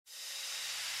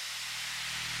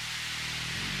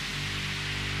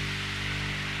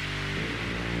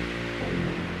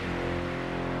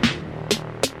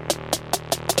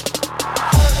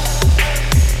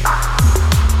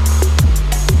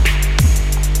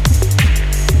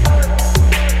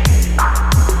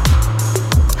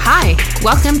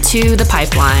Welcome to The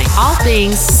Pipeline, all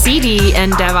things CD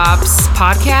and DevOps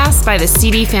podcast by the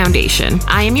CD Foundation.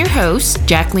 I am your host,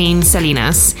 Jacqueline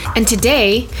Salinas, and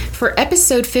today, for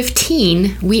episode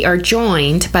 15, we are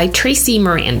joined by Tracy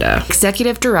Miranda,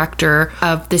 Executive Director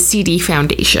of the CD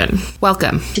Foundation.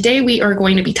 Welcome. Today, we are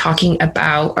going to be talking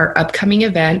about our upcoming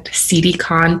event,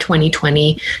 cdCON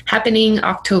 2020, happening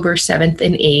October 7th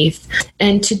and 8th.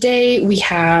 And today, we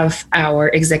have our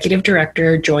Executive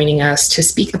Director joining us to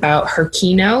speak about her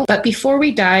keynote. But before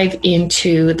we dive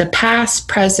into the past,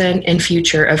 present, and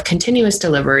future of continuous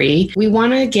delivery, we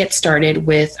want to get started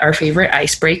with our favorite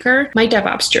icebreaker, my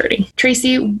DevOps journey.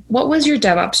 Tracy, what was your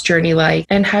DevOps journey like,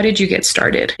 and how did you get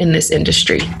started in this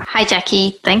industry? Hi,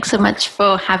 Jackie. Thanks so much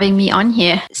for having me on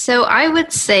here. So I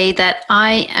would say that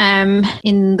I am,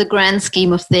 in the grand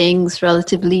scheme of things,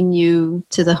 relatively new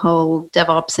to the whole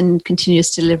DevOps and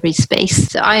continuous delivery space.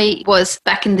 So I was,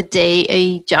 back in the day,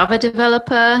 a Java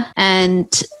developer,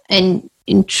 and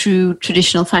in true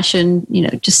traditional fashion,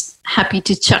 just happy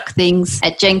to chuck things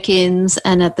at Jenkins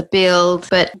and at the build,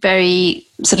 but very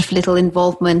sort of little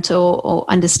involvement or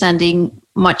understanding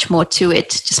much more to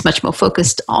it, just much more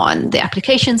focused on the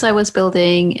applications I was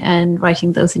building and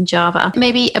writing those in Java.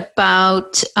 Maybe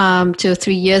about 2 or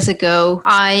 3 years ago,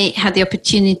 I had the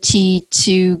opportunity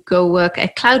to go work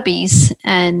at CloudBees,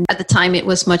 and at the time it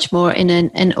was much more in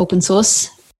an open source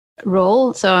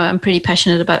role. So I'm pretty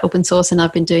passionate about open source, and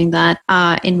I've been doing that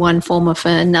in one form or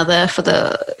another for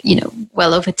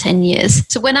well over 10 years.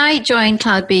 So when I joined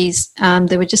CloudBees,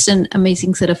 they were just an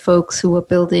amazing set of folks who were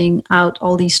building out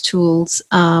all these tools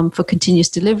for continuous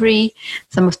delivery,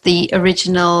 some of the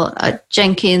original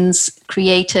Jenkins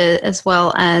creator, as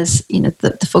well as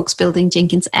the folks building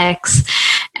Jenkins X.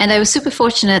 And I was super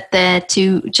fortunate there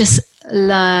to just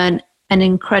learn an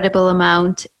incredible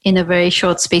amount in a very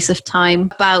short space of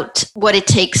time about what it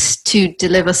takes to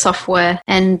deliver software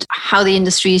and how the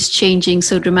industry is changing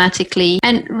so dramatically.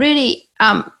 And really,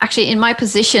 actually, in my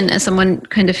position as someone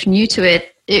kind of new to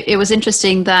it, it was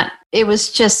interesting that it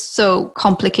was just so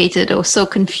complicated or so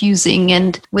confusing.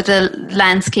 And with the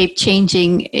landscape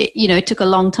changing, it took a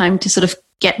long time to sort of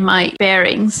get my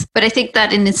bearings. But I think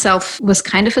that in itself was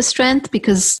kind of a strength,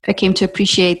 because I came to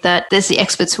appreciate that there's the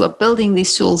experts who are building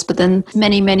these tools, but then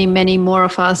many, many, many more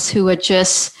of us who are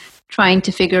just trying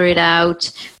to figure it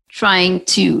out, trying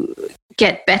to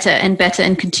get better and better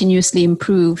and continuously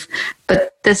improve.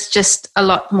 But there's just a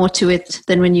lot more to it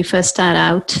than when you first start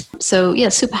out. So yeah,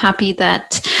 super happy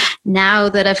that now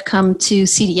that I've come to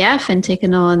CDF and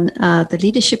taken on the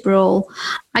leadership role,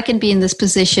 I can be in this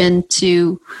position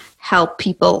to help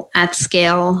people at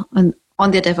scale on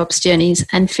their DevOps journeys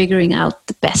and figuring out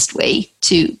the best way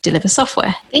to deliver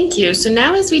software. Thank you. So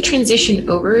now as we transition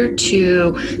over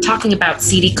to talking about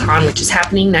cdCON, which is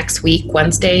happening next week,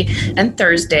 Wednesday and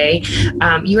Thursday,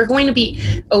 you are going to be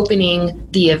opening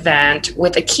the event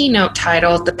with a keynote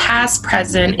titled The Past,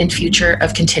 Present, and Future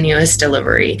of Continuous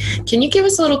Delivery. Can you give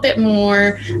us a little bit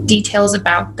more details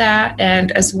about that,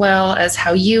 and as well as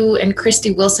how you and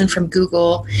Christy Wilson from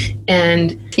Google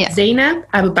and Zainab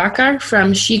Abubakar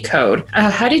from SheCode,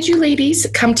 how did you ladies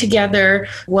come together?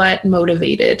 What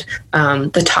motivated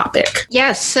the topic?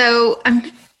 Yeah, so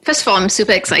first of all, I'm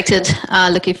super excited,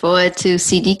 looking forward to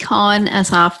cdCON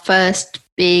as our first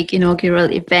big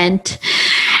inaugural event.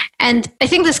 And I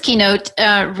think this keynote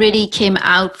really came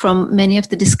out from many of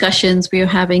the discussions we were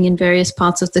having in various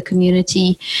parts of the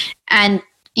community. And,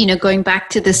 going back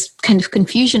to this kind of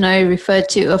confusion I referred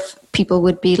to of people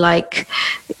would be like,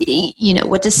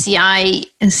 what does CI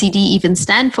and CD even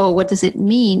stand for? What does it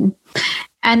mean?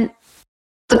 And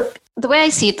the way I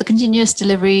see it, the Continuous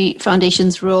Delivery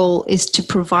Foundation's role is to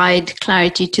provide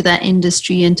clarity to that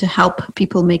industry and to help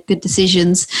people make good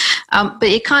decisions. But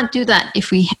you can't do that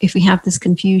if we have this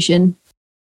confusion.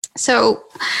 So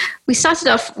we started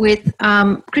off with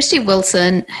Christy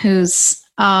Wilson, who's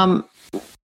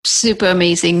super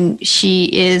amazing. She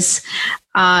is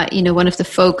one of the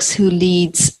folks who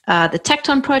leads the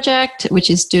Tecton project,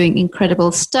 which is doing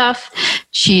incredible stuff.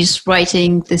 She's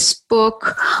writing this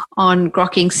book on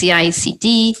grokking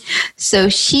CI/CD. So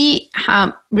she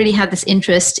really had this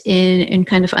interest in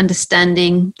kind of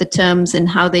understanding the terms and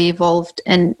how they evolved,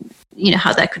 and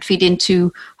how that could feed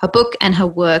into her book and her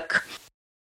work.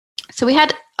 So we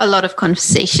had a lot of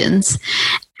conversations,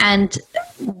 and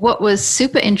what was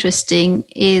super interesting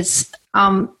is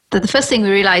that the first thing we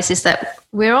realized is that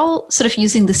we're all sort of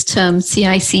using this term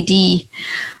CI/CD,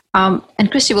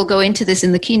 and Christy will go into this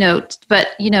in the keynote.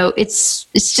 But it's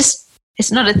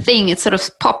not a thing. It's sort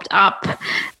of popped up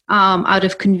out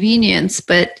of convenience,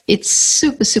 but it's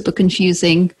super, super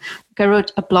confusing. I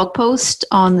wrote a blog post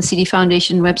on the CD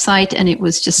Foundation website, and it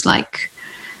was just like,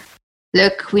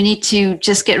 look, we need to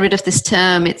just get rid of this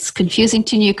term. It's confusing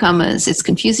to newcomers. It's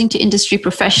confusing to industry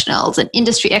professionals, and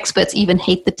industry experts even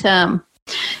hate the term.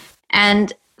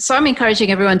 And so I'm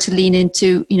encouraging everyone to lean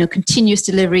into, continuous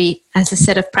delivery as a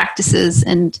set of practices,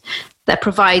 and that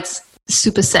provides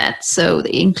superset. So it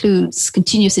includes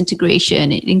continuous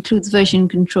integration. It includes version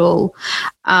control,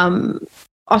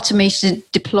 automated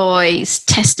deploys,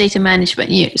 test data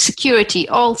management, security,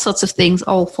 all sorts of things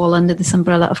all fall under this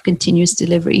umbrella of continuous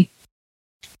delivery.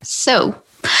 So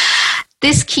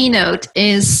this keynote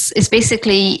is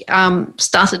basically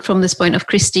started from this point of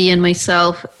Christy and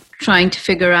myself trying to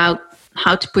figure out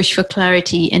how to push for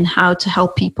clarity and how to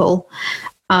help people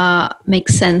make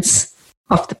sense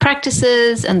of the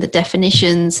practices and the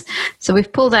definitions. So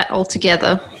we've pulled that all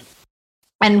together,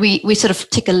 and we sort of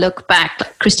take a look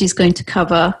back. Christy's going to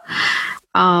cover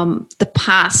the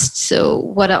past. So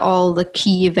what are all the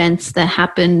key events that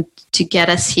happened to get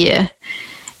us here?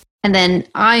 And then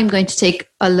I'm going to take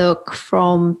a look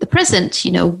from the present.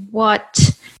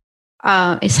 What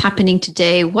is happening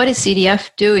today? What is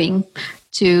CDF doing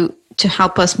to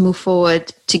help us move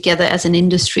forward together as an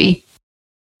industry?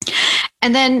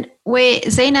 And then where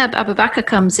Zainab Abubakar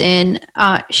comes in,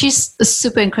 she's a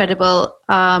super incredible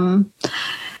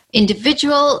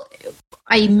individual.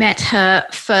 I met her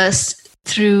first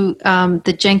through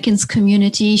the Jenkins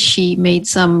community. She made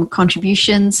some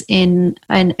contributions in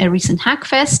a recent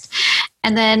Hackfest.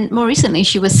 And then more recently,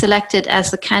 she was selected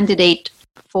as the candidate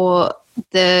for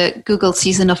the Google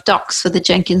Season of Docs for the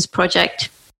Jenkins project.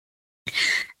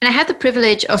 And I had the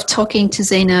privilege of talking to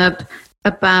Zainab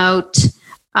about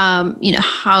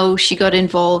how she got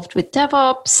involved with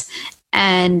DevOps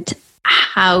and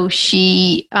how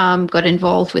she got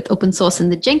involved with open source in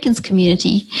the Jenkins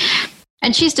community.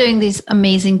 And she's doing these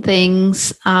amazing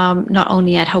things, not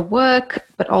only at her work,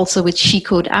 but also with She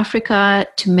Code Africa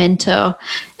to mentor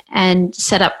and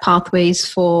set up pathways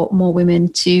for more women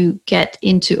to get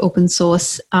into open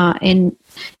source in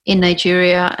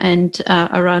Nigeria and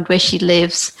around where she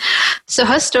lives. So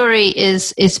her story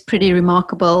is pretty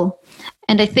remarkable.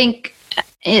 And I think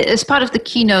as part of the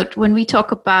keynote, when we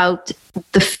talk about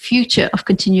the future of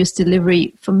continuous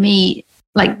delivery, for me,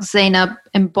 like Zainab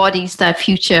embodies that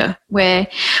future where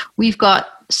we've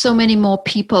got so many more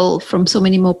people from so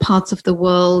many more parts of the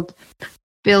world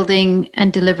building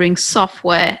and delivering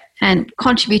software and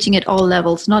contributing at all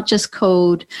levels, not just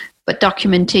code, but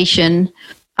documentation.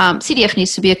 CDF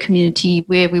needs to be a community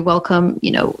where we welcome,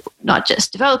 not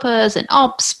just developers and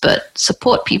ops, but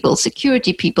support people,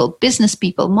 security people, business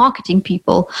people, marketing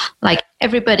people. Like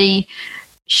everybody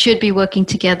should be working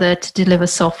together to deliver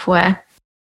software.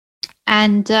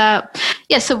 And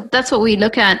so that's what we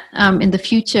look at in the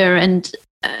future. And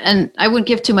I wouldn't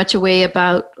give too much away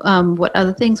about what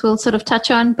other things we'll sort of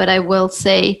touch on, but I will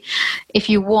say if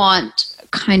you want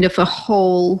kind of a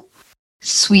whole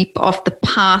sweep of the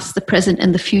past, the present,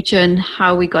 and the future, and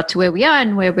how we got to where we are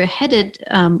and where we're headed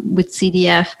with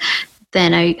CDF,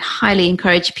 then I highly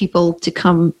encourage people to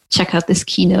come check out this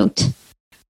keynote.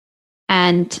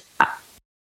 And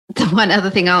the one other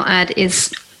thing I'll add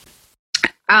is,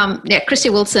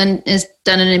 Christy Wilson has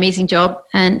done an amazing job,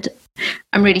 and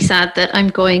I'm really sad that I'm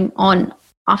going on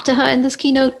after her in this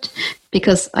keynote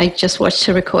because I just watched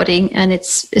her recording, and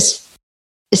it's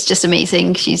just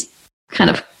amazing. She's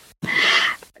kind of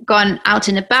gone out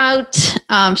and about.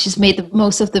 She's made the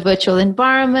most of the virtual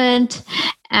environment,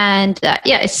 and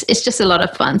it's just a lot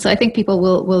of fun. So I think people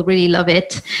will really love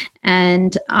it,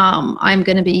 and I'm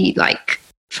going to be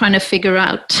trying to figure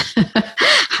out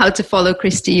how to follow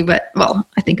Christy, but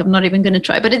I think I'm not even going to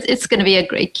try, but it's going to be a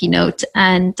great keynote.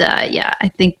 And I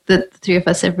think the three of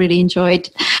us have really enjoyed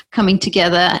coming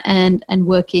together and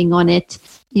working on it,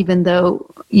 even though,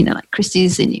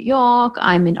 Christy's in New York,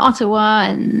 I'm in Ottawa,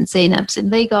 and Zainab's in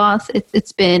Lagos.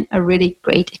 It's been a really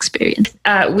great experience.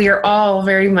 We are all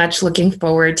very much looking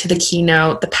forward to the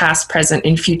keynote, the past, present,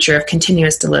 and future of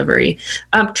continuous delivery.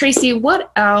 Tracy, what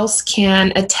else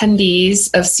can attendees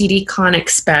of cdCON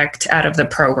expect out of the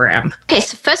program? Okay,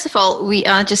 so first of all, we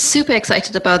are just super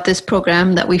excited about this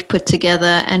program that we've put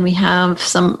together, and we have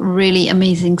some really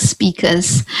amazing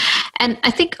speakers. And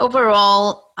I think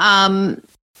overall,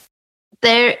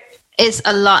 there is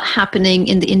a lot happening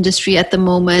in the industry at the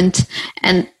moment,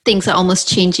 and things are almost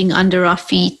changing under our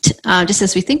feet. Just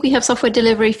as we think we have software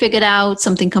delivery figured out,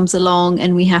 something comes along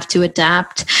and we have to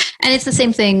adapt. And it's the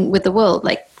same thing with the world.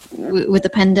 Like with the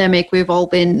pandemic, we've all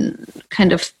been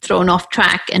kind of thrown off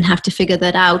track and have to figure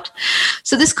that out.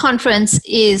 So this conference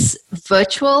is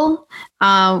virtual.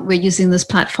 We're using this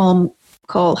platform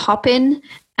called Hopin,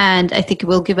 and I think it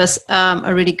will give us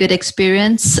a really good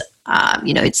experience.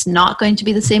 It's not going to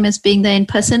be the same as being there in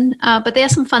person, but there are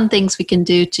some fun things we can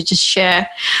do to just share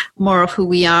more of who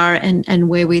we are and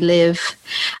where we live.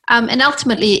 And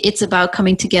ultimately, it's about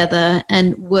coming together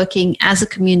and working as a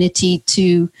community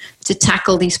to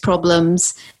tackle these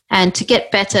problems and to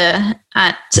get better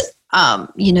at,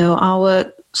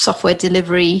 our software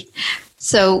delivery.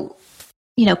 So,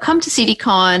 come to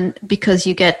cdCON because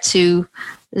you get to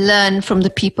learn from the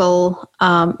people,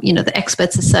 the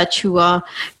experts as such who are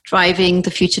driving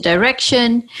the future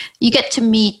direction. You get to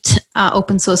meet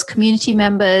open source community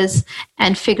members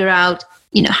and figure out,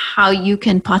 how you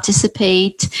can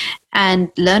participate and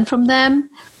learn from them.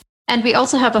 And we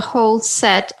also have a whole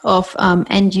set of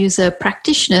end user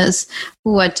practitioners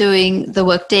who are doing the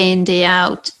work day in, day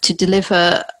out to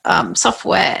deliver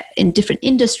software in different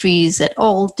industries at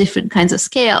all different kinds of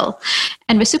scale.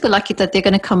 And we're super lucky that they're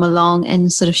going to come along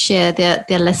and sort of share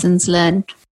their lessons learned.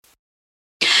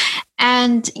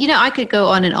 And, I could go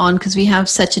on and on because we have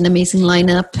such an amazing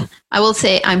lineup. I will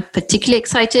say I'm particularly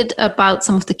excited about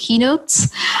some of the keynotes.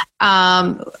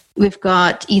 We've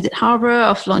got Edith Harbour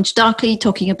of Launch Darkly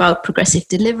talking about progressive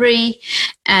delivery,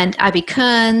 and Abby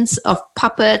Kearns of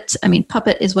Puppet. I mean,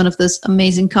 Puppet is one of those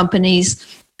amazing companies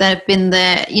that have been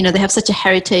there. They have such a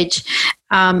heritage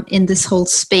in this whole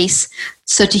space.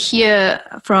 So to hear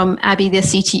from Abby, their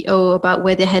CTO, about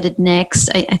where they're headed next,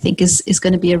 I think is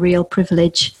going to be a real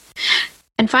privilege.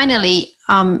 And finally,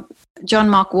 John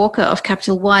Mark Walker of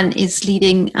Capital One is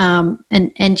leading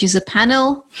an end user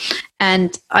panel.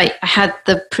 And I had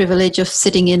the privilege of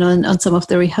sitting in on some of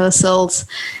the rehearsals.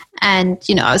 And,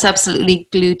 I was absolutely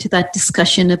glued to that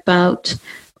discussion about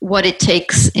what it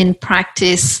takes in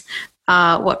practice,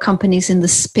 what companies in the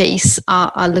space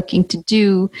are looking to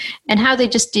do, and how they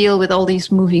just deal with all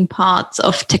these moving parts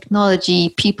of technology,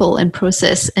 people, and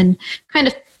process, and kind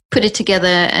of put it together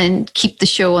and keep the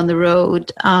show on the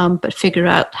road, but figure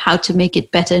out how to make it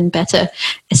better and better,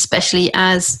 especially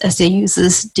as their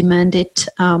users demand it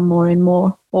more and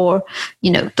more, or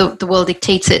the world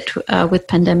dictates it with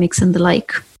pandemics and the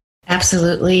like.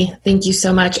 Absolutely. Thank you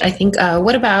so much. I think,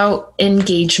 what about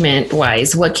engagement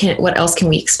wise? What else can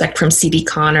we expect from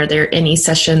cdCON? Are there any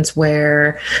sessions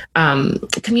where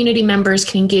community members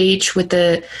can engage with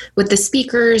the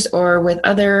speakers or with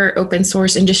other open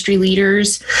source industry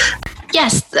leaders?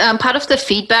 Yes. Part of the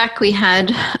feedback we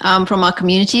had from our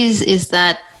communities is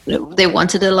that they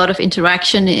wanted a lot of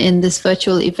interaction in this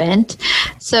virtual event.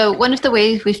 So one of the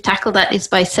ways we've tackled that is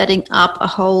by setting up a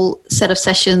whole set of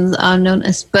sessions known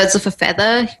as birds of a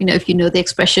feather. If you know the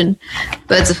expression,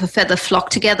 birds of a feather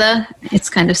flock together, it's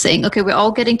kind of saying, okay, we're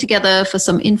all getting together for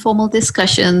some informal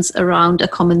discussions around a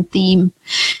common theme.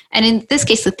 And in this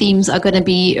case, the themes are going to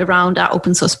be around our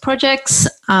open source projects.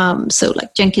 So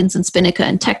like Jenkins and Spinnaker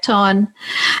and Tecton.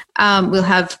 We'll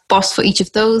have boss for each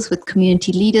of those with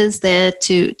community leaders there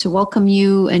to welcome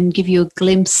you and give you a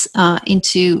glimpse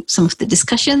into some of the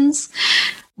discussions.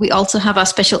 We also have our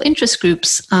special interest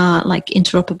groups like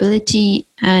interoperability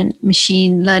and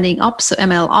machine learning ops, so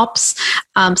ML ops.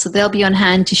 So they'll be on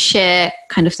hand to share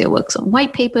kind of their works on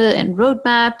white paper and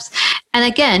roadmaps. And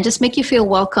again, just make you feel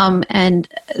welcome and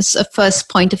it's a first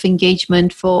point of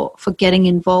engagement for getting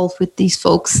involved with these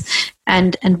folks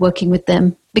and working with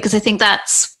them. Because I think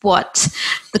that's what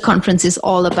the conference is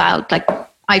all about. Like,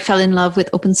 I fell in love with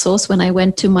open source when I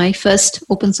went to my first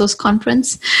open source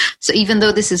conference. So even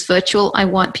though this is virtual, I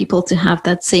want people to have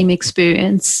that same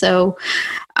experience. So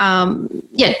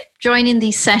join in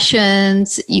these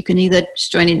sessions. You can either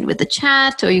just join in with the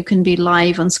chat or you can be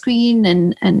live on screen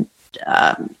and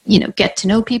get to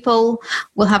know people.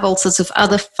 We'll have all sorts of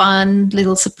other fun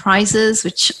little surprises,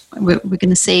 which we're going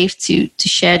to save to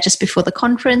share just before the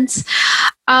conference.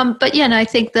 I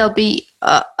think there'll be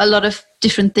a lot of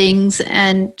different things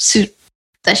and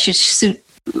that should suit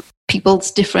people's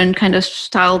different kind of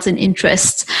styles and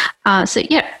interests.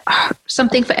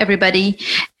 Something for everybody.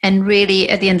 And really,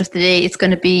 at the end of the day, it's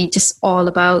going to be just all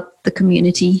about the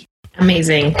community.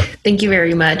 Amazing. Thank you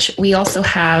very much. We also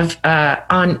have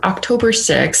on October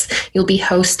 6th, we'll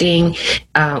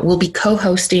be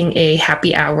co-hosting a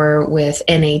happy hour with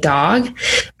NA Dog,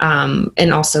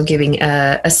 and also giving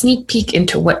a sneak peek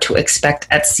into what to expect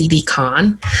at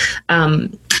cdCON.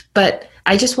 But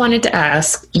I just wanted to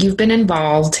ask, you've been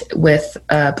involved with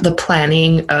the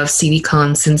planning of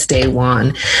cdCON since day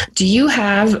one. Do you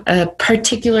have a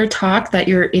particular talk that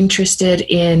you're interested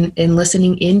in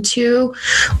listening into?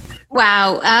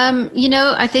 Wow.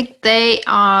 I think they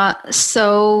are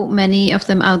so many of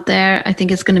them out there. I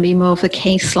think it's going to be more of a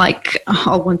case like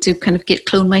I'll want to kind of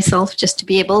clone myself just to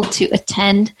be able to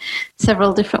attend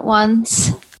several different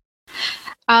ones.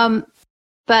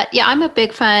 But yeah, I'm a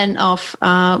big fan of,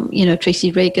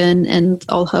 Tracy Reagan and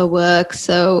all her work.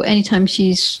 So anytime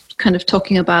she's kind of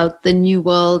talking about the new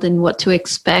world and what to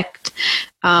expect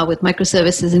with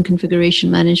microservices and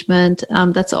configuration management,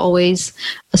 that's always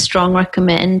a strong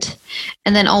recommend.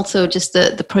 And then also just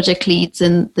the project leads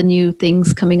and the new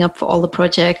things coming up for all the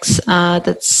projects.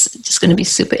 That's just going to be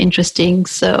super interesting.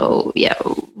 So yeah,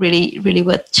 really, really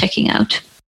worth checking out.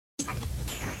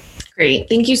 Great.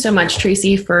 Thank you so much,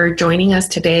 Tracy, for joining us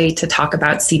today to talk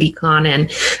about cdCON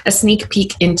and a sneak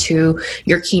peek into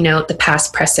your keynote, the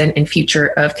past, present, and future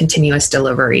of continuous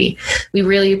delivery. We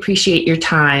really appreciate your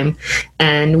time.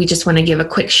 And we just want to give a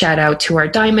quick shout out to our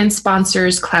Diamond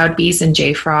sponsors, CloudBees and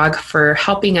JFrog, for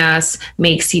helping us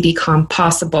make cdCON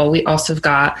possible. We also have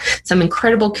got some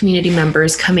incredible community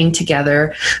members coming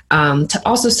together to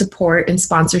also support and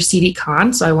sponsor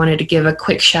cdCON. So I wanted to give a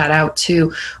quick shout out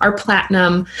to our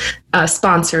Platinum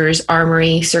sponsors,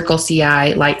 Armory, Circle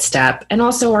CI, Lightstep, and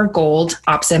also our Gold,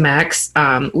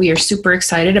 OpsMX. We are super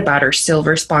excited about our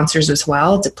Silver sponsors as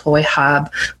well, Deploy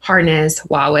Hub, Harness,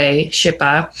 Huawei,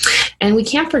 Shippa. And we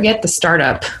can't forget the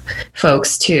startup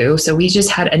folks too. So we just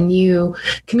had a new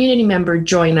community member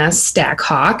join us,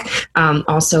 Stackhawk,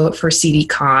 also for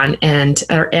cdCON, and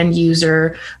our end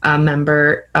user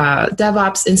member,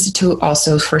 DevOps Institute,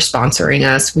 also for sponsoring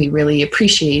us. We really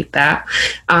appreciate that.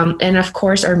 And of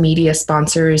course, our media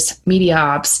sponsors,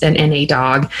 MediaOps and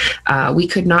NADog. We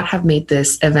could not have made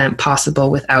this event possible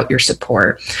without your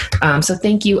support. So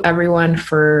thank you everyone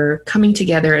for coming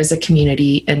together as a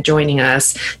community and joining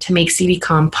us to make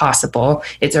cdCON possible.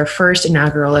 It's our first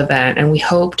inaugural event, and we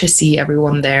hope to see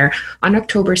everyone there on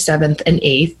October 7th and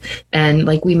 8th. And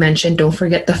like we mentioned, don't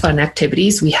forget the fun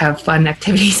activities. We have fun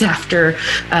activities after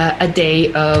a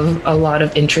day of a lot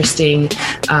of interesting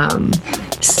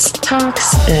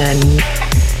talks and